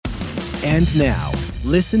And now,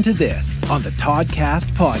 listen to this on the Toddcast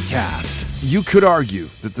podcast. You could argue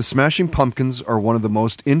that the Smashing Pumpkins are one of the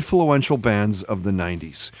most influential bands of the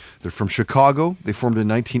 90s. They're from Chicago. They formed in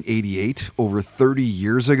 1988, over 30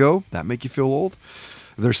 years ago. That make you feel old?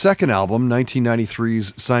 Their second album,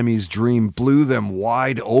 1993's Siamese Dream, blew them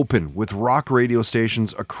wide open, with rock radio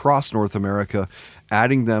stations across North America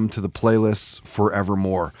adding them to the playlists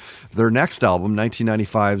forevermore. Their next album,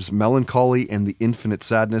 1995's Melancholy and the Infinite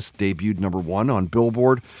Sadness, debuted number 1 on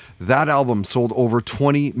Billboard. That album sold over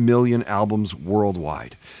 20 million albums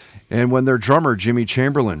worldwide. And when their drummer, Jimmy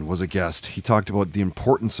Chamberlin, was a guest, he talked about the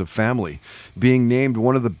importance of family, being named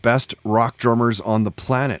one of the best rock drummers on the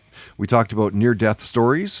planet. We talked about near-death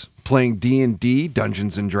stories, playing D&D,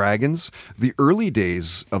 Dungeons & Dragons, the early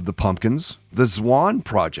days of the Pumpkins, the Zwan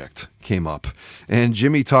Project came up, and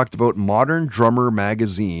Jimmy talked about Modern Drummer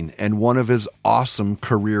magazine and one of his awesome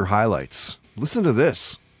career highlights. Listen to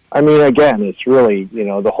this. I mean, again, it's really,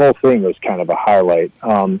 the whole thing was kind of a highlight.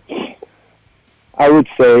 I would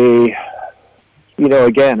say,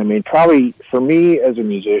 probably for me as a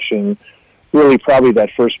musician, really probably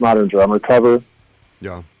that first Modern Drummer cover.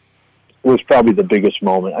 Yeah. Was probably the biggest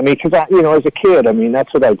moment. I mean, because as a kid,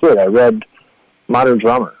 that's what I did. I read Modern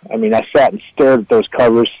Drummer. I sat and stared at those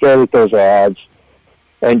covers, stared at those ads,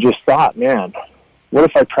 and just thought, man, what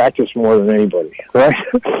if I practiced more than anybody, right?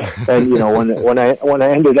 And when I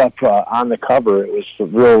ended up on the cover, it was a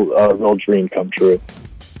real dream come true.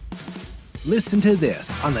 Listen to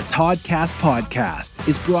This on the Toddcast podcast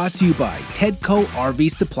is brought to you by Tedco RV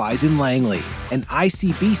Supplies in Langley, an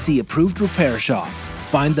ICBC approved repair shop.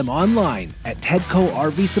 Find them online at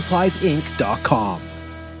TedcoRVSuppliesInc.com.